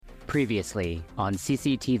Previously on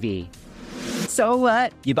CCTV. So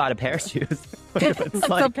what? You bought a pair of shoes. It's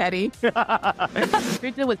so petty. If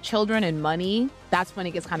you're dealing with children and money, that's when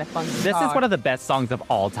it gets kind of fun. This is one of the best songs of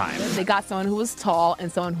all time. They got someone who was tall and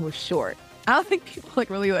someone who was short. I don't think people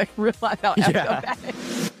really realize how effed up that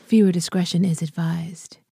is. Viewer discretion is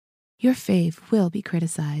advised. Your fave will be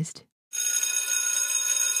criticized.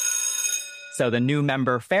 So the new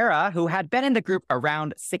member, Farrah, who had been in the group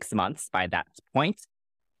around 6 months by that point,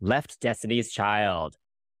 left Destiny's Child.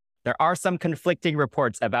 There are some conflicting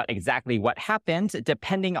reports about exactly what happened,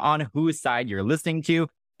 depending on whose side you're listening to,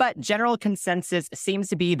 but general consensus seems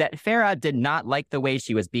to be that Farrah did not like the way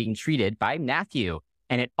she was being treated by Matthew.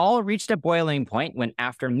 And it all reached a boiling point when,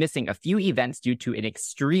 after missing a few events due to an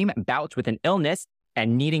extreme bout with an illness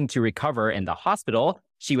and needing to recover in the hospital,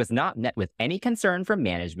 she was not met with any concern from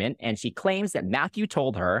management, and she claims that Matthew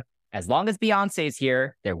told her, as long as Beyonce's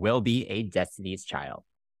here, there will be a Destiny's Child.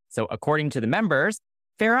 So according to the members,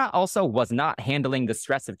 Farrah also was not handling the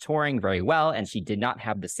stress of touring very well, and she did not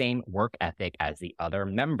have the same work ethic as the other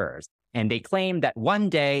members. And they claim that one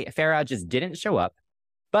day, Farrah just didn't show up.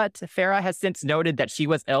 But Farrah has since noted that she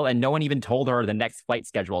was ill and no one even told her the next flight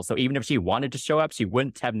schedule. So even if she wanted to show up, she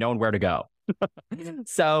wouldn't have known where to go.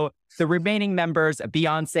 So the remaining members,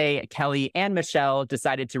 Beyonce, Kelly, and Michelle,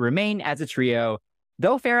 decided to remain as a trio,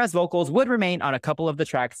 though Farrah's vocals would remain on a couple of the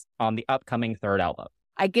tracks on the upcoming third album.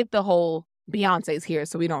 I get the whole Beyonce's here,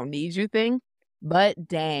 so we don't need you thing, but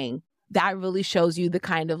dang, that really shows you the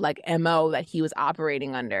kind of like MO that he was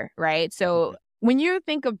operating under, right? So when you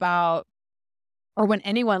think about, or when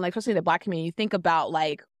anyone, like especially the Black community, you think about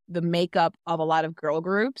like the makeup of a lot of girl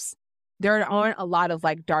groups, there aren't a lot of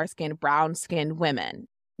like dark-skinned, brown-skinned women.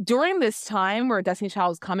 During this time where Destiny's Child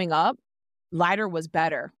was coming up, lighter was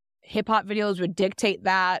better. Hip-hop videos would dictate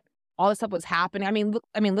that. All this stuff was happening. I mean,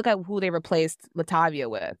 look at who they replaced Latavia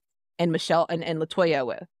with and Michelle and LaToya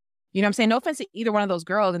with. You know what I'm saying? No offense to either one of those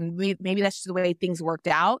girls, and maybe that's just the way things worked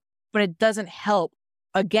out, but it doesn't help,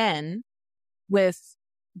 again, with,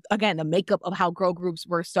 the makeup of how girl groups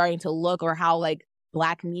were starting to look, or how like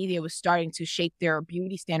Black media was starting to shape their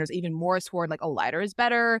beauty standards even more toward like, oh, lighter is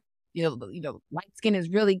better. You know, light skin is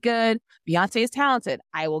really good. Beyonce is talented.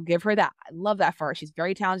 I will give her that. I love that for her. She's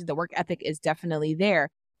very talented. The work ethic is definitely there.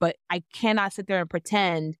 But I cannot sit there and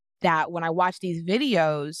pretend that when I watch these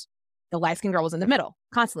videos, the light-skinned girl was in the middle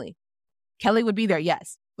constantly. Kelly would be there,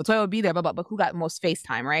 yes. LaToya would be there, but who got most face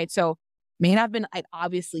time, right? So may not have been like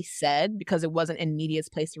obviously said because it wasn't in media's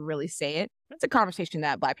place to really say it. But it's a conversation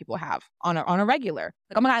that Black people have on a regular.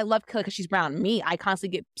 Like, oh my God, I love Kelly because she's brown. Me, I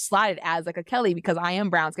constantly get slotted as like a Kelly because I am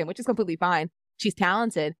brown skin, which is completely fine. She's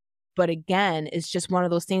talented. But again, it's just one of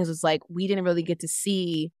those things. It's like we didn't really get to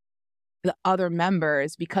see the other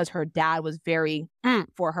members because her dad was very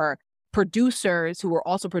for her. Producers who were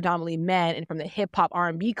also predominantly men and from the hip hop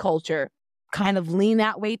R&B culture kind of lean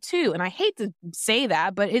that way too. And I hate to say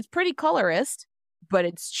that, but it's pretty colorist, but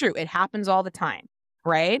it's true. It happens all the time,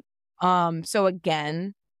 right? So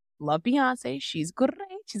again, love Beyonce. She's great.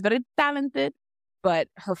 She's very talented, but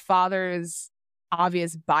her father's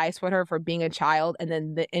obvious bias with her for being a child, and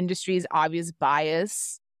then the industry's obvious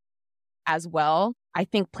bias as well, I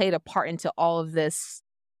think played a part into all of this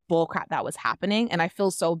bullcrap that was happening. And I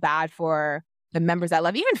feel so bad for the members that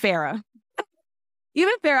love, even Farrah.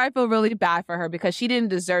 Even Farrah, I feel really bad for her because she didn't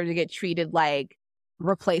deserve to get treated like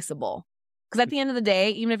replaceable. Because at the end of the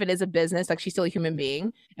day, even if it is a business, like she's still a human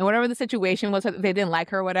being. And whatever the situation was, they didn't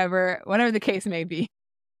like her, whatever the case may be.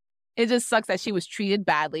 It just sucks that she was treated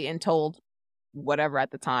badly and told whatever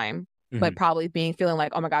at the time. But probably feeling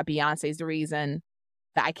like, oh my God, Beyonce's the reason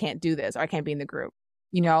that I can't do this or I can't be in the group.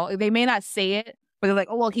 You know, they may not say it, but they're like,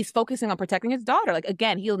 oh, well, he's focusing on protecting his daughter. Like,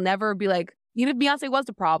 again, he'll never be like, even if Beyonce was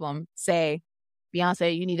the problem, say,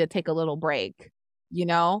 Beyonce, you need to take a little break, you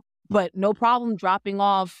know? But no problem dropping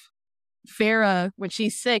off Farrah when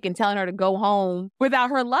she's sick and telling her to go home without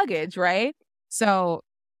her luggage, right? So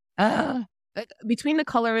between the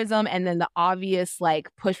colorism and then the obvious like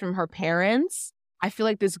push from her parents, I feel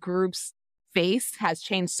like this group's face has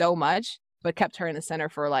changed so much, but kept her in the center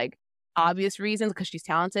for like obvious reasons because she's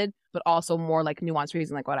talented, but also more like nuanced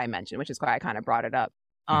reasons like what I mentioned, which is why I kind of brought it up.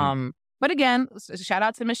 But again, shout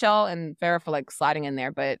out to Michelle and Farrah for like sliding in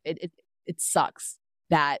there, but it sucks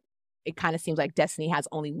that it kind of seems like Destiny has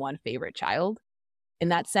only one favorite child in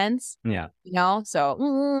that sense. Yeah. You know,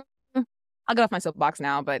 so I'll get off my soapbox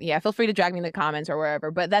now, but yeah, feel free to drag me in the comments or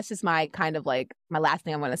wherever. But that's just my kind of like my last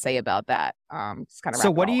thing I'm going to say about that. Just kind of.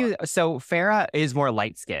 So so Farrah is more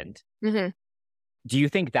light skinned. Do you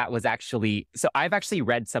think that was actually, so I've actually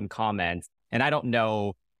read some comments and I don't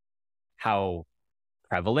know how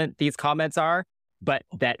prevalent these comments are, but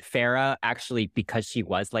that Farrah actually, because she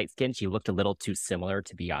was light skinned, she looked a little too similar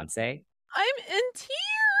to Beyonce. I'm in tears.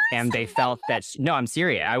 And they felt that, no, I'm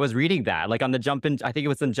serious. I was reading that, like on the I think it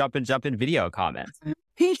was in Jump and video comments.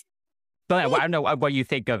 But I don't know what you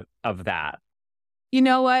think of that. You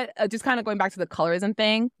know what? Just kind of going back to the colorism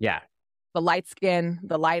thing. Yeah. The light skin,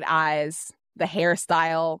 the light eyes, the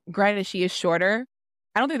hairstyle. Granted, she is shorter.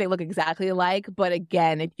 I don't think they look exactly alike. But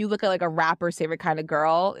again, if you look at like a rapper's favorite kind of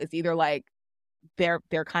girl, it's either like their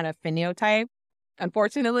kind of phenotype,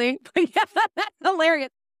 unfortunately. But yeah, that's hilarious.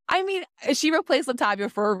 I mean, she replaced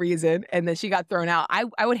Latavia for a reason, and then she got thrown out.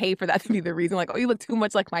 I would hate for that to be the reason. Like, oh, you look too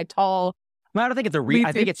much like my tall. Well, I don't think it's a reason.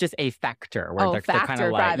 I think it's just a factor where they're kind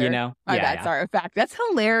of like, you know? Sorry, a fact. That's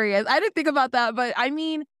hilarious. I didn't think about that. But I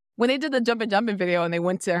mean, when they did the Jumpin' video and they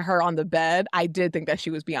went to her on the bed, I did think that she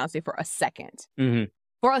was Beyonce for a second. Mm-hmm.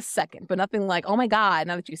 For a second. But nothing like, oh my God,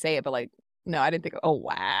 now that you say it. But like, no, I didn't think, oh,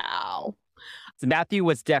 wow. So Matthew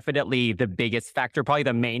was definitely the biggest factor, probably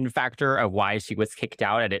the main factor of why she was kicked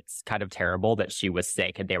out. And it's kind of terrible that she was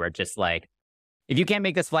sick and they were just like, if you can't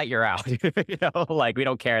make this flight, you're out. You know, like, we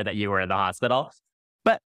don't care that you were in the hospital.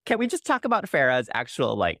 But can we just talk about Farrah's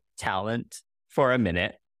actual like talent for a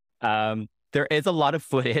minute? There is a lot of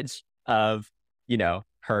footage of, you know,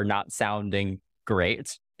 her not sounding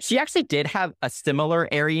great. She actually did have a similar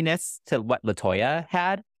airiness to what LaToya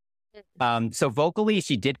had. So vocally,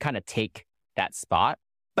 she did kind of take that spot.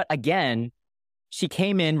 But again, she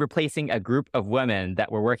came in replacing a group of women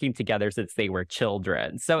that were working together since they were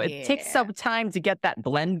children. So it takes some time to get that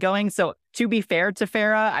blend going. So to be fair to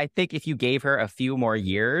Farrah, I think if you gave her a few more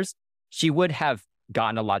years, she would have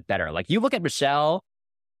gotten a lot better. Like, you look at Michelle,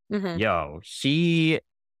 she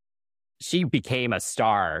became a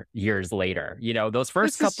star years later. You know, those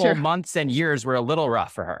first couple months and years were a little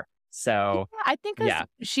rough for her. So yeah, I think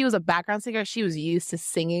she was a background singer, she was used to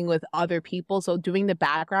singing with other people. So doing the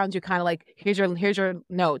backgrounds, you're kind of like, here's your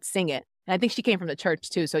notes, sing it. And I think she came from the church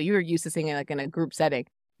too. So you were used to singing like in a group setting.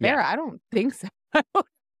 Farrah, I don't think so.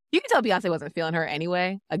 You can tell Beyonce wasn't feeling her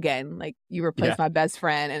anyway. Again, like, you replaced my best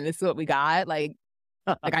friend and this is what we got. Like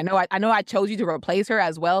I know I chose you to replace her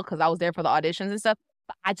as well because I was there for the auditions and stuff.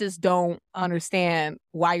 But I just don't understand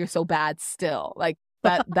why you're so bad still. Like,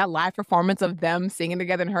 that live performance of them singing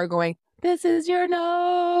together and her going, "This is your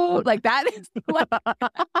note." Like, that is like,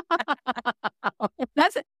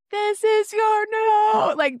 this is your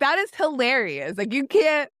note. Like, that is hilarious. Like, you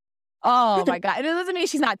can't, oh my God. And it doesn't mean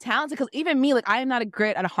she's not talented, because even me, like, I am not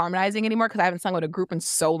great at harmonizing anymore because I haven't sung with a group in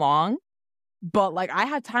so long. But like, I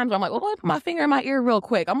had times where I'm like, well, let me put my finger in my ear real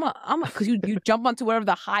quick. I'm because you jump onto whatever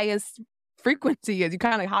the highest frequency is. You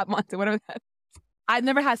kind of like hop onto whatever that. I've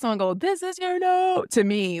never had someone go, "This is your note" to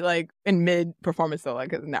me, like in mid performance. So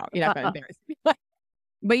like, no, you're not going to embarrass me.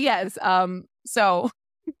 But yes, so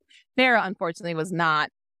Farrah unfortunately was not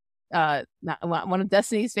one of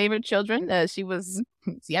Destiny's favorite children. She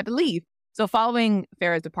had to leave. So following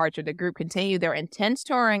Farrah's departure, the group continued their intense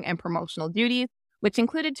touring and promotional duties, which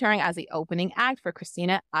included touring as the opening act for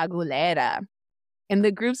Christina Aguilera. And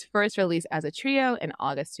the group's first release as a trio in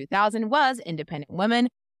August 2000 was Independent Women,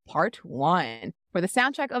 Part 1, for the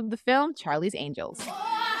soundtrack of the film Charlie's Angels.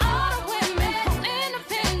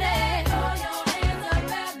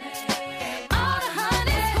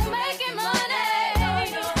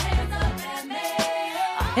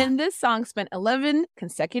 And this song spent 11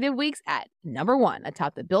 consecutive weeks at number 1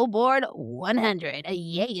 atop the Billboard 100.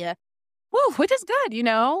 Yeah. Woo, which is good, you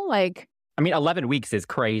know? Like, I mean, 11 weeks is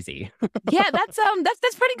crazy. Yeah, that's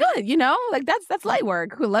pretty good, you know? Like, that's light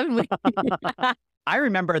work. 11 weeks. I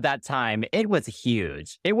remember that time. It was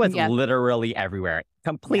huge. It was literally everywhere.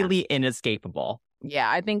 Completely inescapable. Yeah,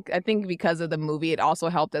 I think because of the movie, it also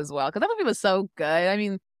helped as well. Because that movie was so good. I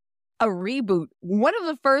mean, a reboot. One of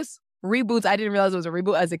the first reboots, I didn't realize it was a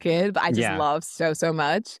reboot as a kid, but I just loved so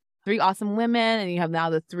much. 3 awesome women, and you have now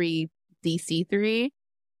the 3 DC3.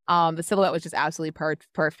 The silhouette was just absolutely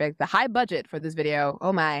perfect. The high budget for this video,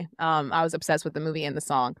 oh my. I was obsessed with the movie and the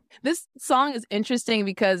song. This song is interesting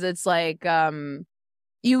because it's like,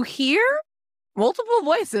 you hear multiple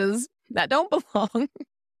voices that don't belong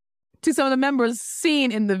to some of the members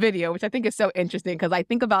seen in the video, which I think is so interesting because I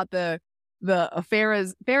think about the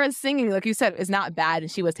Farrah's singing, like you said, is not bad,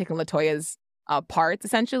 and she was taking LaToya's parts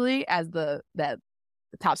essentially as the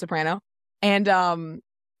top soprano. And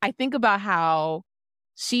I think about how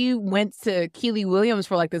she went to Keely Williams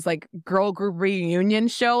for like this like girl group reunion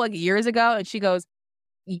show like years ago, and she goes,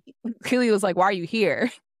 Keely was like, "Why are you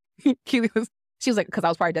here?" She was like, "Because I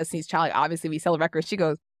was part of Destiny's Child. Like, obviously, we sell records." She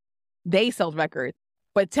goes, "They sell records,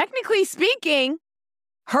 but technically speaking,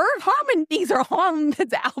 her harmonies are on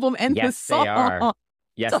the album and the song." They are.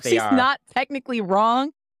 Yes, So they she's are. not technically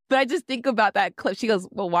wrong. But I just think about that clip. She goes,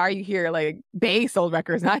 well, why are you here? Like, they sold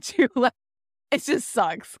records, not you. Like, it just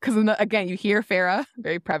sucks. Because, again, you hear Farrah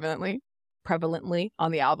very prevalently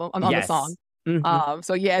on the album, on the Yes. song. Mhm.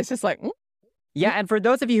 So, yeah, it's just like, Yeah, and for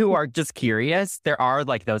those of you who are just curious, there are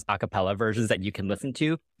like those a cappella versions that you can listen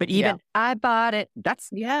to. But even I Bought It, that's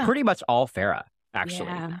yeah. pretty much all Farrah, actually.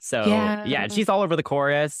 Yeah. So, Yeah. and she's all over the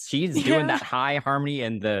chorus. She's doing that high harmony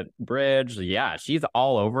in the bridge. Yeah, she's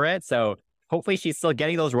all over it. So hopefully she's still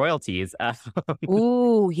getting those royalties.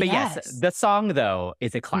 Ooh, But yes. yes, the song, though,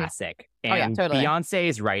 is a classic. Oh, yeah, And totally.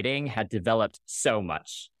 Beyonce's writing had developed so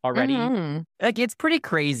much already. Mhm. Like, it's pretty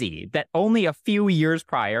crazy that only a few years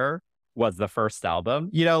prior was the first album.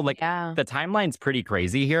 You know, like, Yeah. the timeline's pretty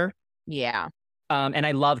crazy here. Yeah. And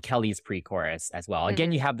I love Kelly's pre-chorus as well.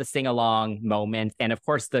 Again, you have the sing-along moment. And of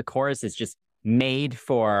course, the chorus is just made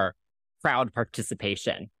for crowd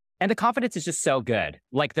participation. And the confidence is just so good.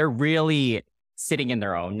 Like, they're really sitting in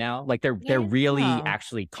their own now. Like, they're really Yeah.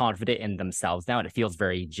 actually confident in themselves now. And it feels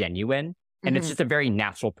very genuine. And it's Mhm. just a very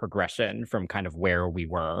natural progression from kind of where we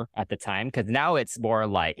were at the time. Because now it's more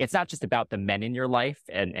like, it's not just about the men in your life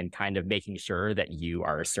and kind of making sure that you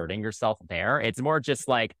are asserting yourself there. It's more just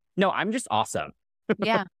like, no, I'm just awesome.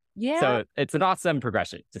 Yeah. Yeah. So it's an awesome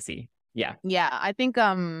progression to see. Yeah. Yeah, I think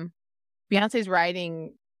Beyonce's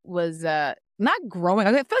writing was not growing.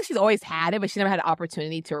 I feel like she's always had it, but she never had an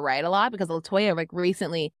opportunity to write a lot because LaToya like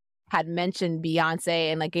recently had mentioned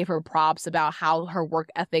Beyonce and like gave her props about how her work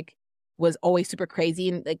ethic was always super crazy,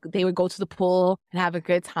 and like they would go to the pool and have a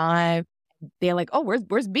good time. They're like, oh,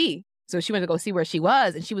 where's B? So she went to go see where she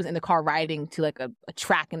was, and she was in the car writing to like a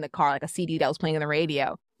track in the car, like a CD that was playing on the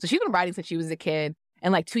radio. So she's been writing since she was a kid.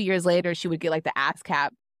 And like 2 years later, she would get like the ASCAP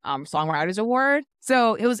Songwriters Award.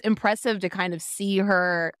 So it was impressive to kind of see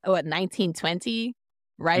her at 19, 20,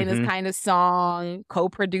 writing this kind of song,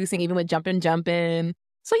 co-producing even with Jumpin' Jumpin'.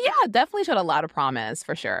 So yeah, definitely showed a lot of promise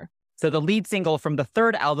for sure. So the lead single from the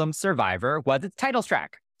third album, Survivor, was its title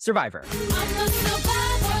track, Survivor.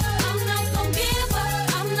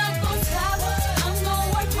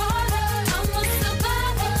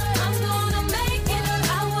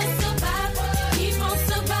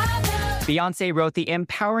 Beyonce wrote the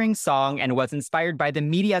empowering song and was inspired by the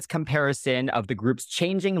media's comparison of the group's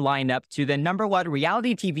changing lineup to the #1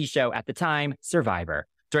 reality TV show at the time, Survivor,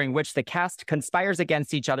 during which the cast conspires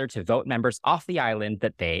against each other to vote members off the island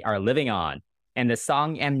that they are living on. And the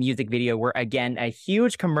song and music video were again a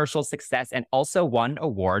huge commercial success and also won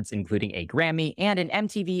awards, including a Grammy and an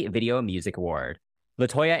MTV Video Music Award.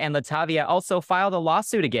 LaToya and Latavia also filed a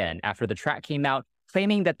lawsuit again after the track came out,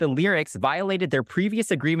 claiming that the lyrics violated their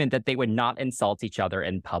previous agreement that they would not insult each other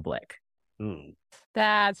in public.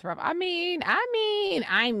 That's rough. I mean,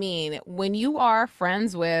 when you are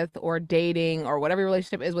friends with or dating or whatever your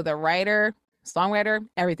relationship is with a writer, songwriter,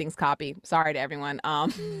 everything's copy. Sorry to everyone.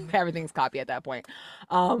 Everything's copy at that point.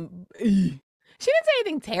 She didn't say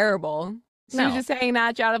anything terrible. She was just saying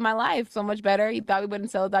that you're out of my life so much better. You thought we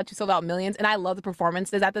wouldn't sell that. You sold out millions. And I love the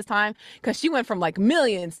performances at this time because she went from like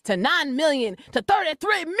millions to 9 million to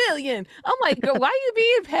 33 million. I'm like, girl, why are you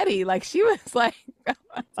being petty? Like she was like,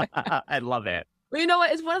 I love it. you know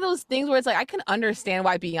what? It's one of those things where it's like, I can understand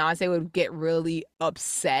why Beyonce would get really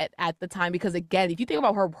upset at the time. Because again, if you think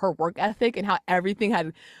about her work ethic and how everything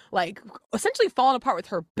had like essentially fallen apart with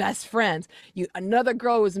her best friends, another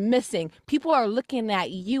girl was missing. People are looking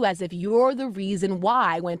at you as if you're the reason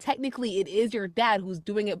why, when technically it is your dad who's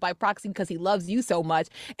doing it by proxy because he loves you so much.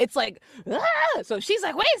 It's like, so she's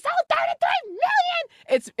like, wait, sold 33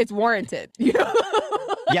 million. It's warranted, you know?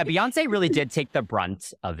 Yeah, Beyonce really did take the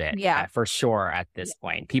brunt of it. Yeah. For sure at this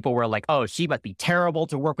point. People were like, oh, she must be terrible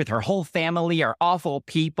to work with. Her whole family are awful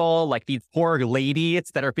people. Like these poor ladies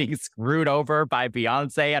that are being screwed over by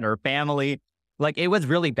Beyonce and her family. Like it was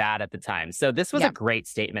really bad at the time. So this was a great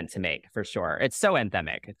statement to make for sure. It's so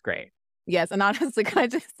anthemic. It's great. Yes. And honestly, can I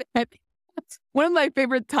just say, I think that's one of my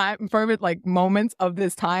favorite like moments of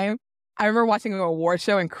this time. I remember watching an award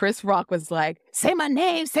show and Chris Rock was like, say my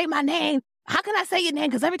name, say my name. How can I say your name?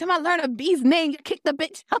 Because every time I learn a B's name, you kick the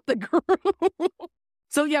bitch out the group.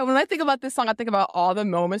 So yeah, when I think about this song, I think about all the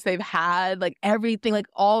moments they've had, like everything, like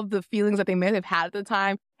all of the feelings that they may have had at the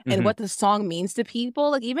time and what the song means to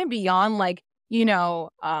people. Like even beyond like, you know,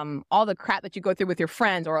 all the crap that you go through with your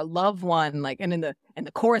friends or a loved one, like, and then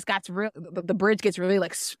the chorus gets real, the bridge gets really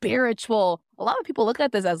like spiritual. A lot of people look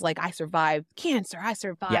at this as like, I survived cancer, I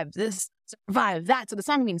survived this, survived that. So the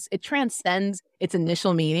song means it transcends its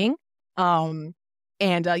initial meaning.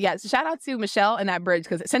 And shout out to Michelle and that bridge,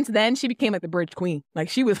 because since then she became like the bridge queen. Like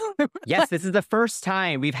she was. Yes, this is the first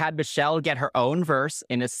time we've had Michelle get her own verse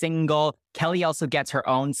in a single. Kelly also gets her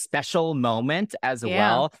own special moment as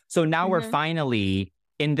well. So now we're finally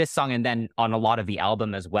in this song, and then on a lot of the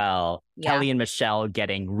album as well, Kelly and Michelle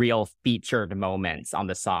getting real featured moments on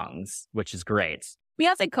the songs, which is great.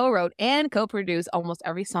 Beyonce co-wrote and co-produced almost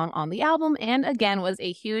every song on the album, and again was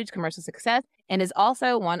a huge commercial success, and is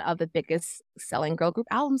also one of the biggest selling girl group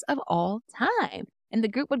albums of all time. And the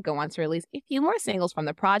group would go on to release a few more singles from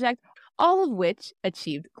the project, all of which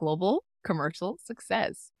achieved global commercial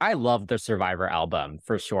success. I love the Survivor album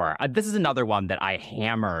for sure. This is another one that I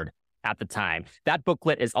hammered at the time. That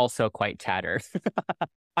booklet is also quite tattered.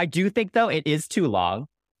 I do think, though, it is too long.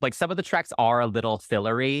 Like, some of the tracks are a little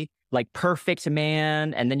fillery, like Perfect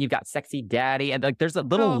Man, and then you've got Sexy Daddy, and like there's a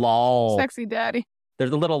little lull. Sexy Daddy.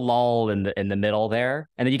 There's a little lull in the middle there.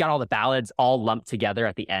 And then you got all the ballads all lumped together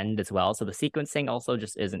at the end as well. So the sequencing also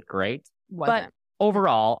just isn't great. But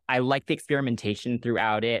overall, I like the experimentation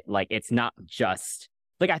throughout it. Like, it's not just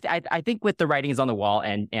like I think with the Writings on the Wall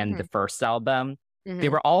and the first album, they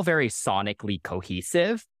were all very sonically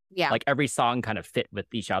cohesive. Yeah. Like, every song kind of fit with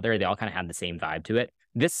each other. They all kind of had the same vibe to it.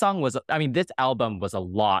 This album was a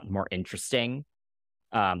lot more interesting.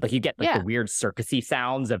 Like, you get like the weird circusy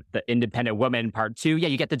sounds of the Independent Woman Part 2. Yeah,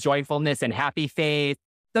 you get the joyfulness and happy faith.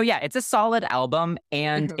 So yeah, it's a solid album,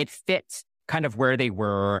 and it fits kind of where they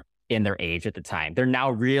were in their age at the time. They're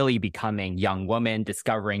now really becoming young women,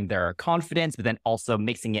 discovering their confidence, but then also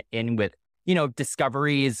mixing it in with,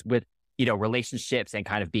 discoveries with, relationships and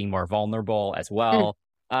kind of being more vulnerable as well.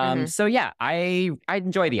 So yeah, I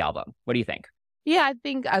enjoy the album. What do you think? Yeah, I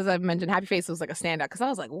think, as I've mentioned, Happy Face was like a standout, because I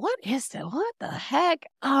was like, what is that? What the heck?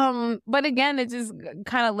 But again, it just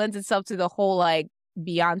kind of lends itself to the whole, like,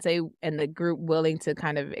 Beyonce and the group willing to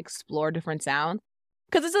kind of explore different sounds.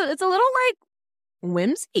 Because it's a little, like,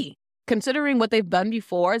 whimsy. Considering what they've done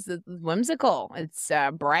before, it's whimsical. It's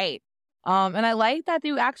bright. And I like that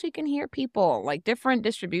you actually can hear people, like, different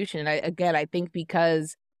distribution. I think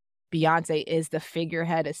because Beyonce is the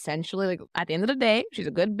figurehead, essentially. Like, at the end of the day, she's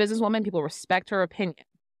a good businesswoman. People respect her opinion.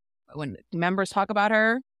 When members talk about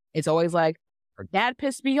her, it's always like, her dad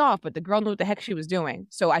pissed me off, but the girl knew what the heck she was doing.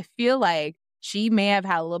 So I feel like she may have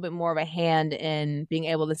had a little bit more of a hand in being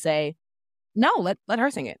able to say, no, let her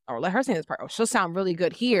sing it, or let her sing this part. Or she'll sound really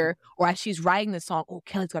good here. Or as she's writing this song, oh,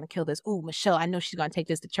 Kelly's going to kill this. Oh, Michelle, I know she's going to take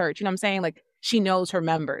this to church. You know what I'm saying? Like, she knows her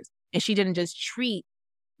members, and she didn't just treat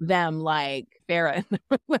them like Farrah.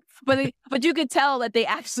 but you could tell that they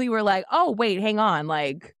actually were like, oh, wait, hang on.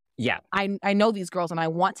 Like, yeah, I know these girls and I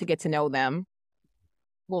want to get to know them.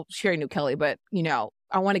 Well, she already knew Kelly, but,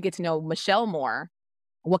 I want to get to know Michelle more.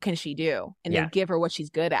 What can she do? And then give her what she's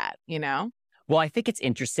good at, Well, I think it's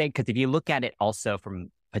interesting because if you look at it also from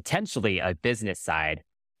potentially a business side,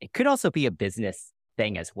 it could also be a business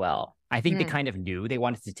thing as well. I think they kind of knew they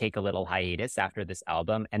wanted to take a little hiatus after this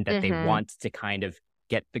album, and that they want to kind of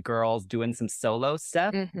get the girls doing some solo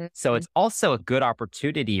stuff. So it's also a good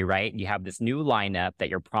opportunity, right? You have this new lineup that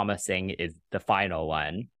you're promising is the final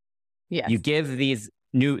one. Yes. You give these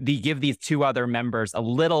two other members a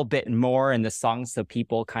little bit more in the song so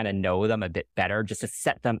people kind of know them a bit better, just to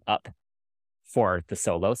set them up for the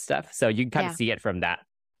solo stuff. So you can kind of see it from that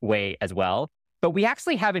way as well. But we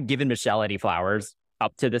actually haven't given Michelle any flowers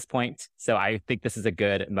up to this point. So I think this is a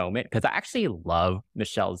good moment, because I actually love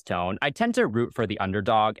Michelle's tone. I tend to root for the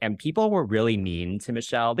underdog, and people were really mean to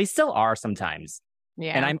Michelle. They still are sometimes.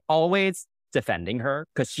 Yeah. And I'm always defending her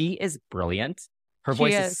because she is brilliant. Her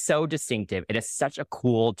voice is so distinctive. It has such a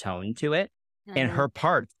cool tone to it. And her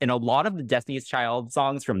parts in a lot of the Destiny's Child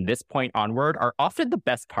songs from this point onward are often the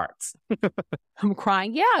best parts. I'm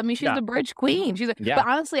crying. Yeah, I mean, she's the bridge queen. She's But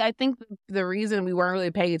honestly, I think the reason we weren't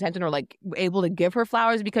really paying attention or like able to give her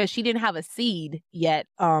flowers is because she didn't have a seed yet.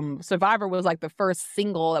 Survivor was like the first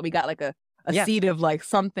single that we got like a seed of like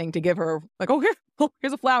something to give her. Like,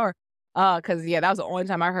 here's a flower. Because that was the only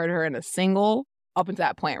time I heard her in a single up until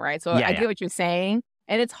that point, right? So I get what you're saying,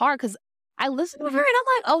 and it's hard because I listened to her and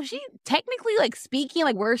I'm like, oh, she technically like speaking,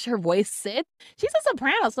 like where's her voice sit? She's a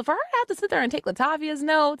soprano. So for her to have to sit there and take Latavia's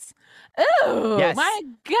notes, my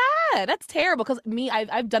God, that's terrible. Because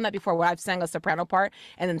I've done that before where I've sang a soprano part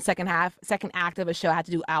and then second act of a show I had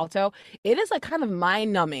to do alto. It is like kind of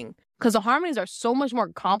mind numbing because the harmonies are so much more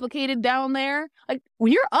complicated down there. Like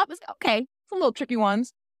when you're up, it's okay, some little tricky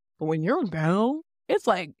ones. But when you're down, it's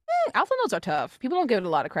like, alto notes are tough. People don't give it a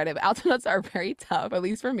lot of credit, but alto notes are very tough, at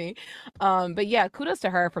least for me. But yeah, kudos to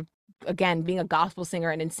her for, again, being a gospel singer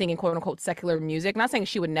and then singing quote unquote secular music. Not saying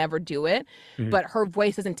she would never do it, but her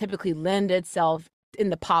voice doesn't typically lend itself in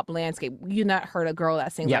the pop landscape. You've not heard a girl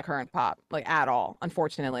that sings like her in pop, like at all,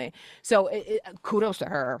 unfortunately. So kudos to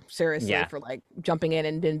her, seriously, for like jumping in.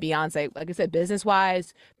 And then Beyonce, like I said, business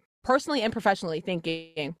wise, personally and professionally,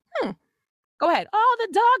 thinking, go ahead, all the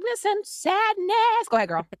darkness and sadness. Go ahead,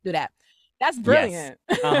 girl, do that. That's brilliant.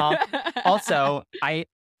 Yes. Also,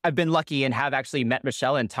 I've been lucky and have actually met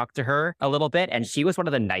Michelle and talked to her a little bit, and she was one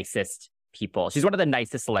of the nicest people. She's one of the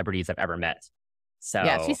nicest celebrities I've ever met. So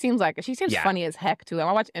yeah, she seems funny as heck too.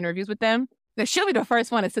 I watch interviews with them. She'll be the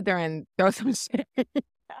first one to sit there and throw some shit.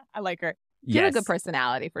 I like her. She has a good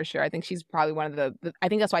personality for sure. I think she's probably one of the I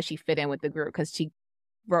think that's why she fit in with the group, because she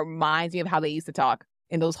reminds me of how they used to talk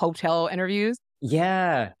in those hotel interviews.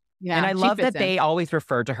 Yeah. And I love that they always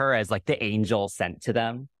refer to her as like the angel sent to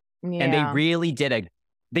them. Yeah. And they really did a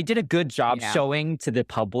good job showing to the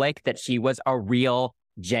public that she was a real,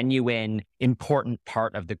 genuine, important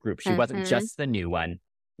part of the group. She wasn't just the new one.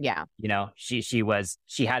 Yeah. You know, she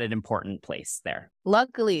had an important place there.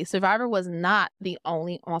 Luckily, Survivor was not the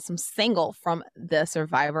only awesome single from the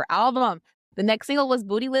Survivor album. The next single was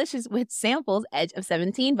Bootylicious with samples Edge of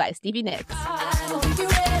 17 by Stevie Nicks.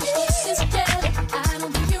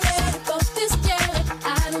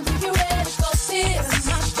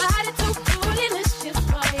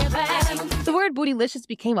 The word bootylicious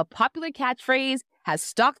became a popular catchphrase, has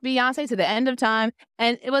stalked Beyonce to the end of time,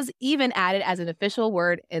 and it was even added as an official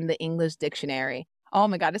word in the English dictionary. Oh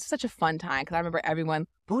my God, this is such a fun time, because I remember everyone,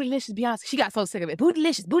 bootylicious Beyonce, she got so sick of it.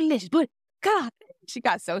 Bootylicious, God, she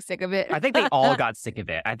got so sick of it. I think they all got sick of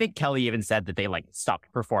it. I think Kelly even said that they like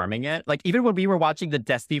stopped performing it. Like even when we were watching the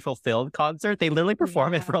Destiny Fulfilled concert, they literally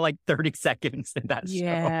performed it for like 30 seconds in that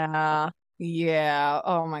show. Yeah.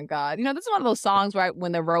 Oh my God. You know, this is one of those songs, right?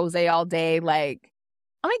 When the rose all day, like,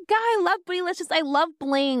 oh my God, I love Bootylicious. I love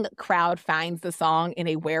bling. Crowd finds the song and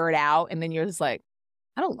they wear it out. And then you're just like,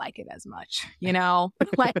 I don't like it as much, you know?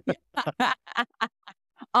 Like,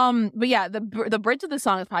 but yeah, the bridge of the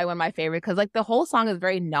song is probably one of my favorite, because like the whole song is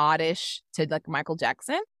very nodish to like Michael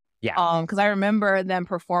Jackson. Yeah. Because I remember them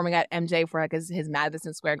performing at MJ for like his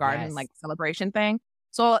Madison Square Garden like celebration thing.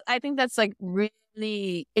 So I think that's like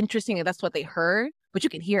really interesting, and that's what they heard, but you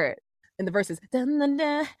can hear it in the verses. I'm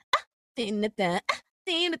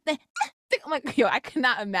like, yo, I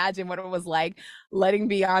cannot imagine what it was like letting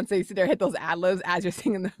Beyonce sit there hit those ad-libs as you're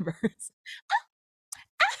singing the verse.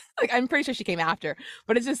 Like, I'm pretty sure she came after,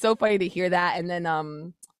 but it's just so funny to hear that. And then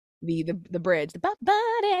the bridge,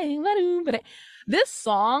 this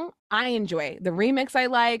song I enjoy. The remix I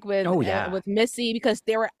like with Missy, because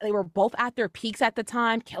they were both at their peaks at the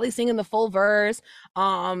time. Kelly singing the full verse,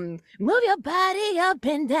 move your body up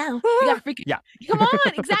and down. You got freaking come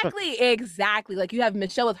on, exactly. Like you have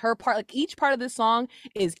Michelle with her part. Like each part of this song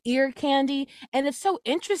is ear candy, and it's so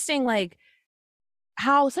interesting. Like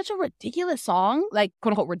how such a ridiculous song, like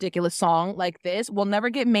quote unquote ridiculous song like this, will never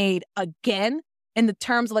get made again in the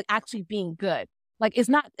terms of like actually being good. Like it's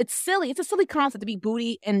silly. It's a silly concept to be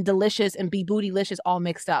booty and delicious and be bootylicious all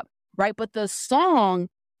mixed up, right? But the song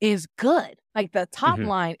is good. Like the top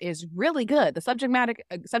line is really good. The subject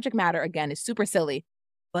matter again is super silly,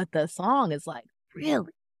 but the song is like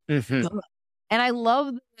really good. And I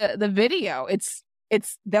love the video. It's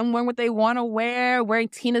them wearing what they want to wear, wearing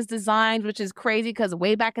Tina's designs, which is crazy because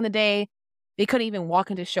way back in the day, they couldn't even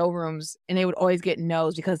walk into showrooms and they would always get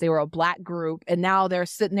no's because they were a black group. And now they're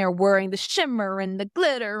sitting there wearing the shimmer and the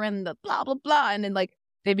glitter and the blah, blah, blah. And then like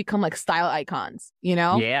they become like style icons, you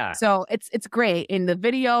know? Yeah. So it's great. In the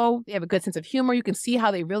video, they have a good sense of humor. You can see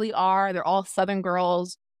how they really are. They're all Southern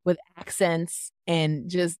girls with accents and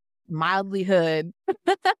just mildly hood.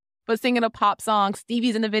 But singing a pop song,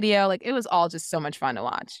 Stevie's in the video. Like it was all just so much fun to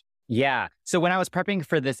watch. Yeah. So when I was prepping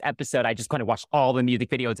for this episode, I just kind of watched all the music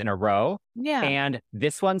videos in a row. Yeah. And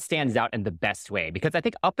this one stands out in the best way because I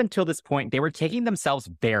think up until this point, they were taking themselves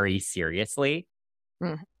very seriously.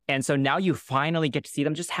 And so now you finally get to see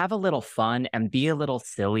them just have a little fun and be a little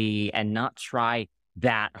silly and not try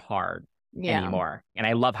that hard anymore. And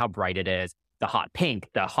I love how bright it is. The hot pink,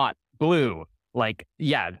 the hot blue. Like,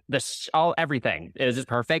 yeah, everything is just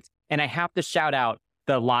perfect. And I have to shout out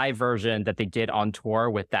the live version that they did on tour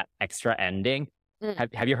with that extra ending.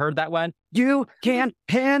 Have you heard that one? You can't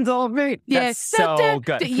handle me. That's so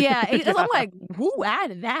good. Yeah. I'm like, who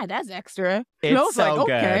added that? That's extra. It's so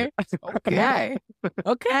good. Okay.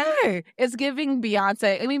 Okay. It's giving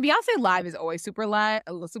Beyonce. I mean, Beyonce live is always super like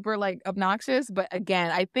obnoxious. But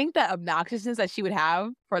again, I think that obnoxiousness that she would have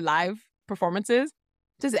for live performances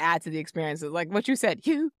just add to the experiences. Like what you said,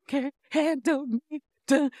 you can't handle me.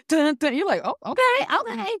 Dun, dun, dun. You're like, oh,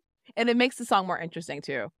 okay. And it makes the song more interesting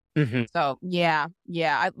too. So yeah.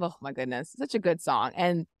 Oh my goodness. Such a good song.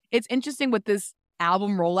 And it's interesting with this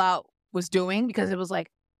album rollout was doing, because it was like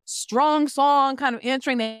strong song kind of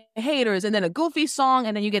answering the haters, and then a goofy song,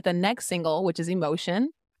 and then you get the next single, which is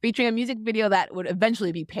Emotion, featuring a music video that would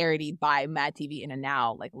eventually be parodied by Mad TV in a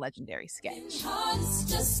now like legendary sketch. Hearts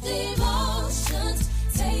just emotions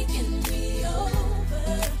taking me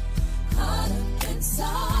over, caught up in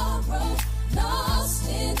sorrow, lost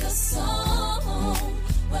in the song.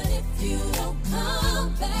 But if you don't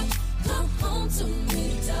come back, come home to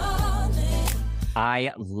me, darling.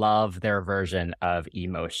 I love their version of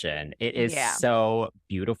Emotion. It is Yeah. so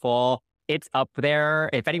beautiful. It's up there.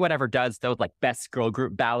 If anyone ever does those like best girl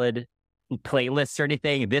group ballad playlists or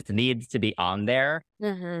anything, this needs to be on there.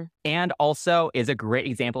 Mm-hmm. And also is a great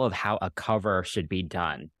example of how a cover should be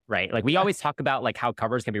done, right? Like we always talk about like how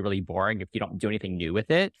covers can be really boring if you don't do anything new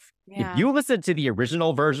with it. Yeah. If you listen to the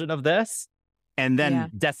original version of this and then Yeah.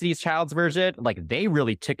 Destiny's Child's version, like they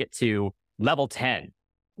really took it to level 10.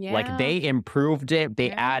 Yeah. Like they improved it. They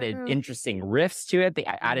added Yeah. interesting riffs to it. They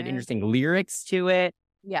added Yeah. interesting lyrics to it.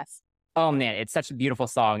 Yes. Oh man, it's such a beautiful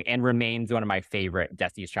song and remains one of my favorite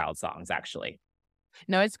Destiny's Child songs, actually.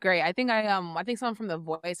 No, it's great. I think I think someone from The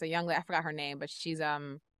Voice, a young lady, I forgot her name, but she's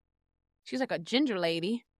like a ginger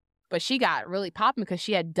lady, but she got really popping because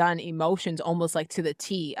she had done Emotions almost like to the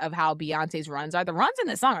T of how Beyonce's runs are. The runs in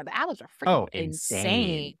this song are the albums are freaking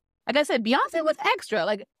insane. Like I said, Beyonce was extra.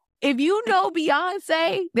 Like if you know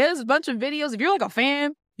Beyonce, there's a bunch of videos. If you're like a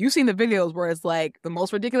fan, you've seen the videos where it's like the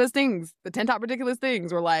most ridiculous things, the 10 top ridiculous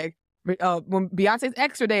things, or like when Beyonce's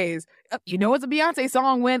extra days, you know it's a Beyonce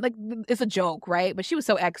song when like it's a joke, right? But she was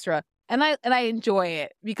so extra, and I enjoy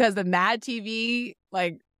it because the Mad TV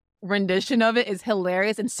like rendition of it is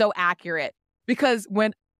hilarious and so accurate. Because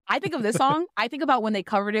when I think of this song, I think about when they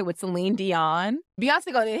covered it with Celine Dion.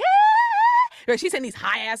 Beyonce going, hey! Or she's hitting these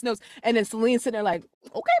high ass notes, and then Celine's sitting there like,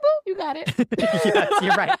 okay, boo, you got it. Yes,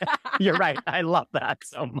 you're right. You're right. I love that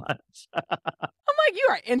so much. I'm like, you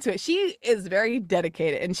are into it. She is very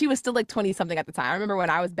dedicated, and she was still like 20 something at the time. I remember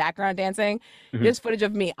when I was background dancing, Mhm. there's footage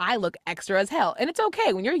of me. I look extra as hell, and it's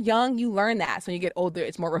okay. When you're young, you learn that. So when you get older,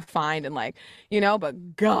 it's more refined and like,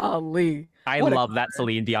 but golly. I What a love that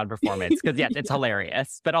Celine Dion performance because, yes, it's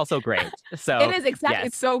hilarious, but also great. So It is exactly, yes.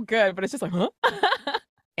 it's so good, but it's just like, huh?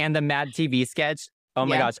 And the Mad TV sketch, oh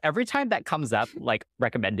my Yeah. gosh, every time that comes up, like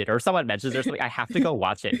recommended or someone mentions or something, I have to go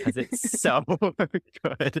watch it because it's so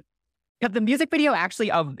good. Because the music video actually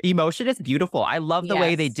of Emotion is beautiful. I love the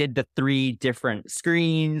way they Yes. did the 3 different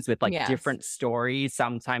screens with like Yes. different stories,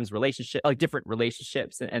 sometimes different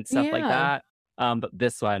relationships and stuff like Yeah. that. But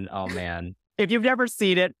this one, oh man. If you've never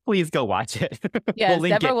seen it, please go watch it. Yes, We'll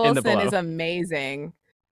link Deborah it in the Wilson below. is amazing.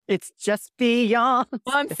 It's just beyond.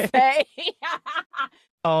 Beyonce.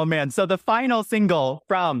 Oh man, so the final single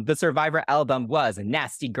from the Survivor album was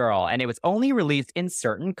Nasty Girl, and it was only released in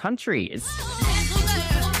certain countries.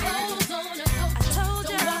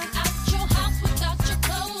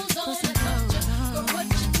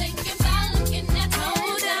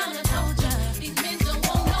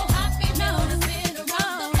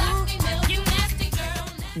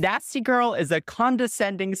 Nasty Girl is a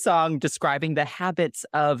condescending song describing the habits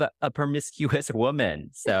of a promiscuous woman.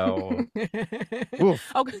 So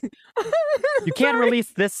oof. Okay. You can't Sorry.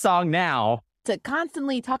 release this song now. To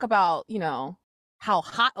constantly talk about, how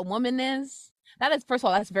hot a woman is. That is, first of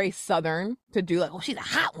all, that's very Southern to do. Like, oh, she's a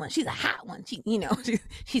hot one. She's a hot one.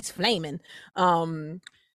 She's flaming. And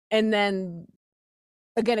then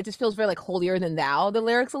again, it just feels very like holier than thou. The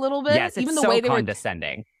lyrics a little bit. Yes, it's even the so way they were.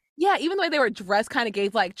 condescending. Yeah, even the way they were dressed kind of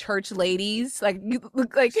gave like church ladies, like you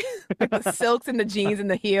look like the silks and the jeans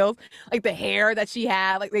and the heels, like the hair that she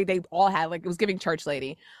had, like they all had, like it was giving church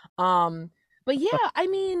lady. But yeah, I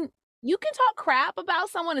mean, you can talk crap about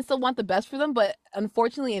someone and still want the best for them, but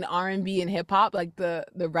unfortunately in R&B and hip hop, like the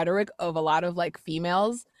rhetoric of a lot of like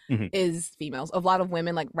females Mhm. is a lot of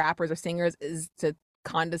women like rappers or singers is to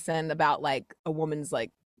condescend about like a woman's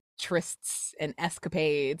like trysts and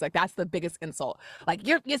escapades. Like that's the biggest insult. Like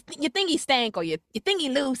you thingy stank, or you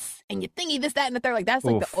thingy loose, and you thingy this, that, and the third. Like that's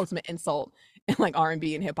like Oof. the ultimate insult in like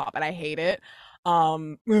R&B and hip hop, and I hate it.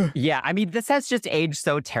 Yeah, I mean, this has just aged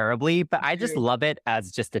so terribly, but I just True. love it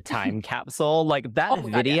as just a time capsule. Like that Oh my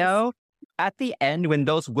God, video at the end when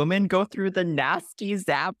those women go through the nasty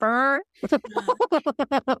zapper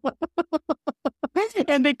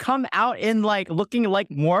and they come out in like looking like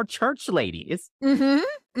more church ladies. Mm-hmm.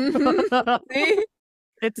 Mm-hmm. See?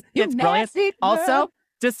 It's You brilliant. nasty Also, girl.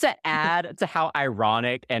 just to add to how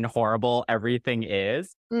ironic and horrible everything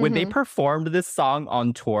is, when they Mhm. performed this song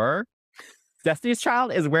on tour, Destiny's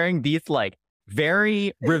Child is wearing these like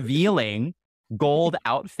very revealing gold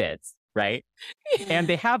outfits, right? And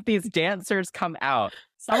they have these dancers come out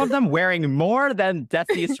some of them wearing more than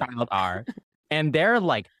Destiny's Child are. And they're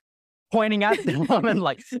like pointing at them and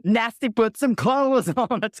like, Nasty, put some clothes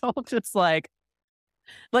on. It's all just like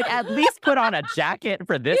at least put on a jacket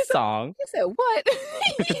for this song. You said what?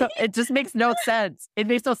 It just makes no sense. It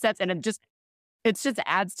makes no sense. And it just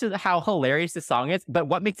adds to how hilarious the song is. But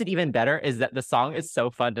what makes it even better is that the song is so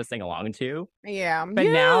fun to sing along to. Yeah. But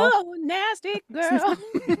now, nasty girl.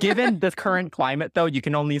 given the current climate, though, you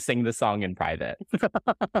can only sing the song in private.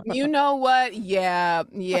 You know what? Yeah.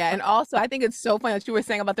 And also, I think it's so funny that you were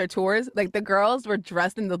saying about their tours. Like the girls were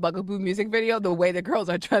dressed in the Bugaboo music video the way the girls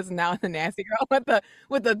are dressed now in the Nasty Girl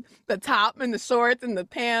with the top and the shorts and the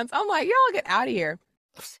pants. I'm like, y'all get out of here.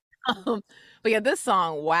 But yeah, this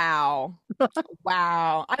song, wow. I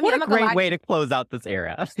mean, What I'm a not gonna great lie. way to close out this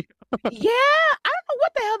era. Yeah, I don't know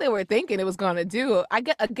what the hell they were thinking it was gonna do.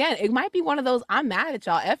 Again, it might be one of those I'm mad at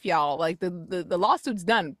y'all, F y'all. Like the lawsuit's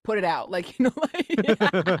done, put it out. Like, like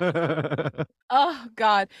oh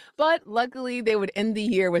God. But luckily they would end the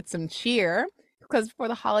year with some cheer. Because for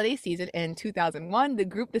the holiday season in 2001, the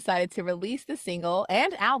group decided to release the single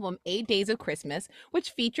and album 8 Days of Christmas, which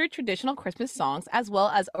featured traditional Christmas songs as well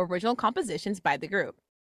as original compositions by the group.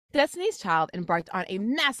 Destiny's Child embarked on a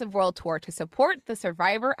massive world tour to support the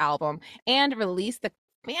Survivor album and released the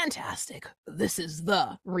fantastic This Is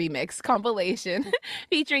The Remix compilation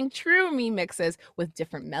featuring true remixes with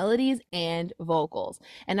different melodies and vocals.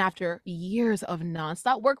 And after years of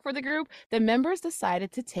nonstop work for the group, the members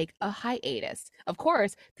decided to take a hiatus. Of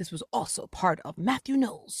course, this was also part of Matthew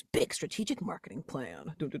Knowles' big strategic marketing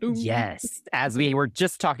plan. Yes. As we were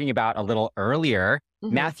just talking about a little earlier,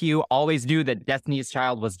 Matthew always knew that Destiny's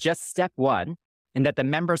Child was just step one, and that the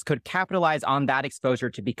members could capitalize on that exposure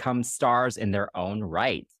to become stars in their own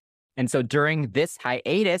right. And so during this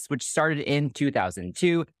hiatus, which started in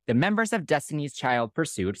 2002, the members of Destiny's Child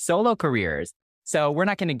pursued solo careers. So we're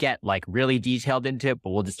not going to get like really detailed into it, but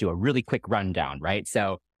we'll just do a really quick rundown, right?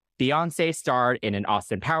 So Beyonce starred in an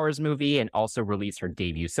Austin Powers movie and also released her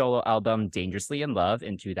debut solo album, Dangerously in Love,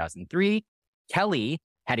 in 2003. Kelly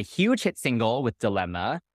had a huge hit single with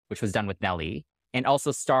Dilemma, which was done with Nelly, and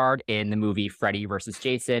also starred in the movie Freddy vs.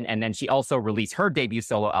 Jason. And then she also released her debut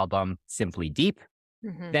solo album, Simply Deep.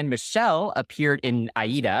 Then Michelle appeared in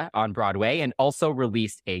Aida on Broadway and also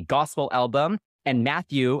released a gospel album. And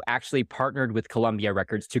Matthew actually partnered with Columbia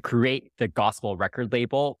Records to create the gospel record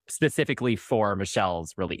label specifically for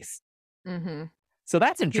Michelle's release. So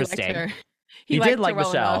that's interesting. He did like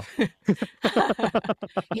Michelle.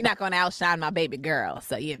 You're not going to outshine my baby girl.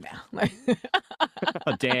 So, you know.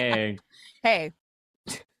 Oh, dang. Hey.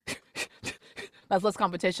 That's less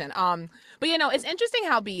competition. But you know, it's interesting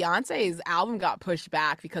how Beyonce's album got pushed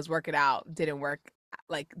back because Work It Out didn't work,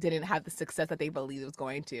 like didn't have the success that they believed it was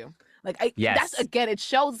going to. Like, that's again, it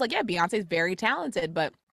shows like, yeah, Beyonce's very talented,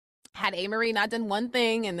 but had A. not done one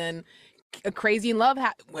thing and then a Crazy in Love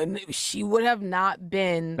when she would have not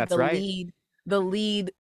been the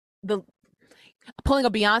pulling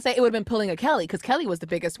a Beyonce, it would have been pulling a Kelly because Kelly was the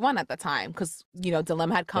biggest one at the time because, you know,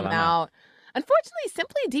 Dilemma had come out. Unfortunately,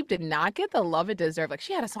 Simply Deep did not get the love it deserved. Like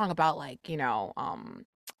she had a song about like, you know,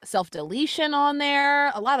 self-deletion on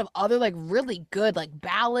there, a lot of other like really good like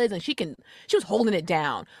ballads, and she was holding it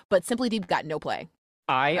down, but Simply Deep got no play.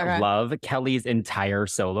 I love Kelly's entire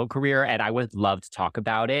solo career, and I would love to talk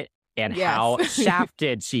about it and how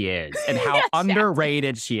shafted she is and how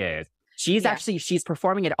underrated she is. She's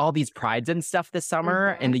performing at all these prides and stuff this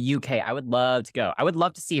summer in the UK. I would love to go. I would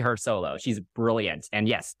love to see her solo. She's brilliant. And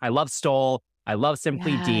yes, I love Stole. I love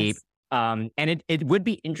Simply Deep. And it would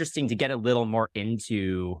be interesting to get a little more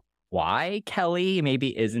into why Kelly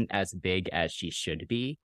maybe isn't as big as she should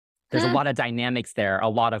be. There's a lot of dynamics there, a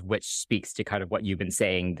lot of which speaks to kind of what you've been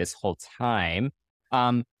saying this whole time.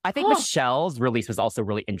 I think Michelle's release was also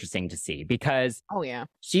really interesting to see because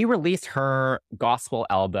she released her gospel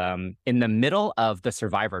album in the middle of the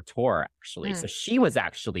Survivor tour, actually. So she was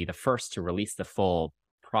actually the first to release the full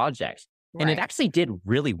project. And it actually did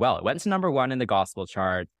really well. It went to #1 in the gospel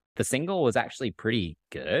chart. The single was actually pretty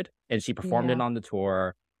good, and she performed it on the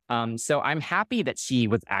tour. So I'm happy that she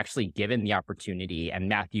was actually given the opportunity, and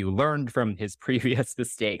Matthew learned from his previous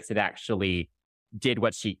mistakes and actually did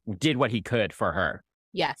what he could for her.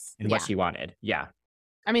 Yes. And what she wanted. Yeah.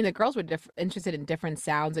 I mean, the girls were interested in different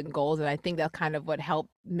sounds and goals, and I think that's kind of what helped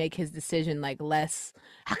make his decision like less,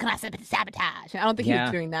 how can I sabotage? And I don't think he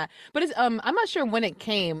was doing that. But it's I'm not sure when it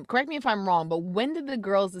came. Correct me if I'm wrong, but when did the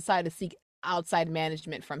girls decide to seek outside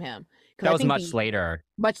management from him? That was much later.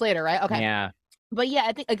 Much later, right? Okay. Yeah. But yeah,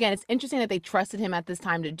 I think, again, it's interesting that they trusted him at this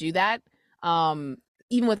time to do that,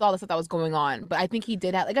 even with all the stuff that was going on. But I think he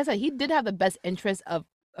did have, like I said, he did have the best interest of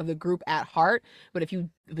of the group at heart. But if you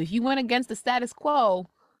went against the status quo,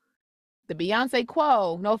 the Beyonce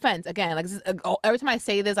quo, no offense, again, like every time I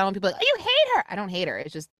say this, I want people like, oh, you hate her. I don't hate her.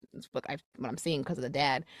 It's just what I'm seeing because of the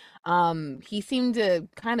dad. He seemed to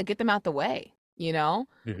kind of get them out the way, you know.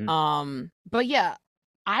 But yeah,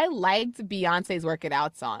 I liked Beyonce's "Work It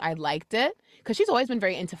Out" song. I liked it because she's always been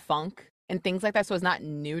very into funk and things like that, so it's not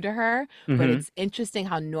new to her. But it's interesting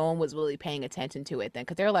how no one was really paying attention to it then,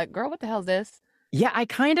 because they're like, "Girl, what the hell is this?" Yeah, I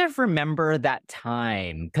kind of remember that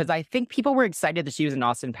time because I think people were excited that she was in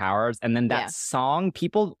Austin Powers, and then that song,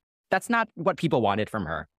 that's not what people wanted from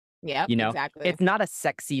her. Yeah, you know, exactly. It's not a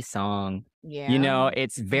sexy song. Yeah, you know,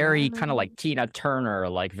 it's very kind of like Tina Turner,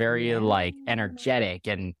 like very like energetic,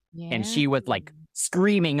 and she was like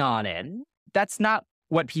screaming on it. That's not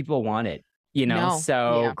what people wanted, you know. No.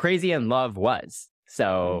 So Crazy in Love was.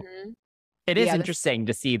 So it is interesting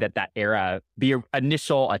to see that era, the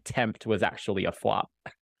initial attempt was actually a flop.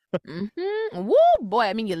 Woo, boy.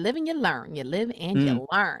 I mean, you live and you learn. You live and you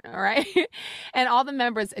learn. All right. And all the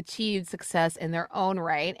members achieved success in their own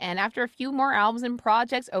right. And after a few more albums and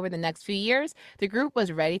projects over the next few years, the group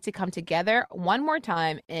was ready to come together one more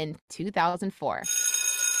time in 2004.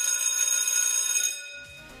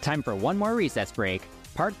 Time for one more recess break.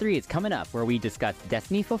 Part 3 is coming up, where we discuss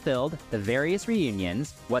Destiny Fulfilled, the various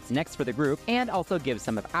reunions, what's next for the group, and also give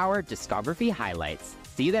some of our discography highlights.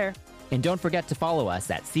 See you there. And don't forget to follow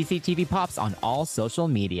us at CCTV Pops on all social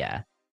media.